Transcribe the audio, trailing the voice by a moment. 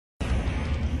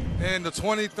And the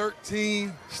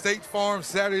 2013 State Farm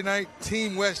Saturday Night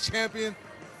Team West champion,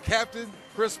 Captain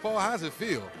Chris Paul, how's it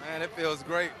feel? Man, it feels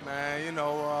great, man. You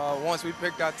know, once we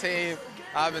picked our team,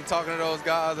 I've been talking to those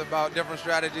guys about different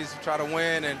strategies to try to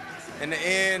win, and in the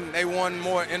end, they won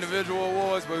more individual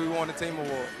awards, but we won the team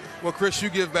award. Well, Chris, you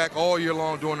give back all year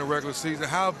long during the regular season.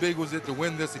 How big was it to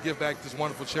win this, to give back this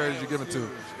wonderful charity you're giving to?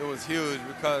 It was huge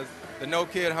because the No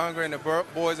Kid Hungry and the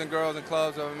Boys and Girls and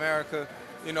Clubs of America,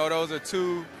 you know, those are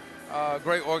two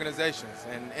great organizations.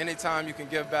 And anytime you can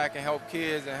give back and help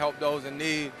kids and help those in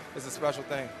need, it's a special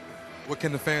thing. What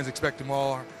can the fans expect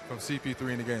tomorrow from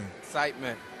CP3 in the game?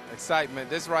 Excitement.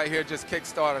 This right here just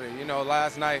kick-started it. You know,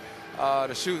 last night,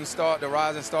 the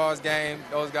Rising Stars game,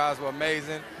 those guys were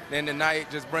amazing. Then tonight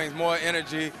just brings more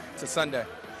energy to Sunday.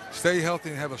 Stay healthy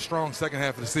and have a strong second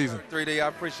half of the season. 3D, I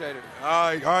appreciate it.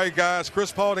 All right, guys.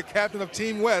 Chris Paul, the captain of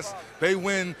Team West. They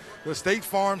win the State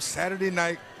Farm Saturday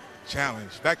Night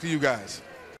Challenge. Back to you guys.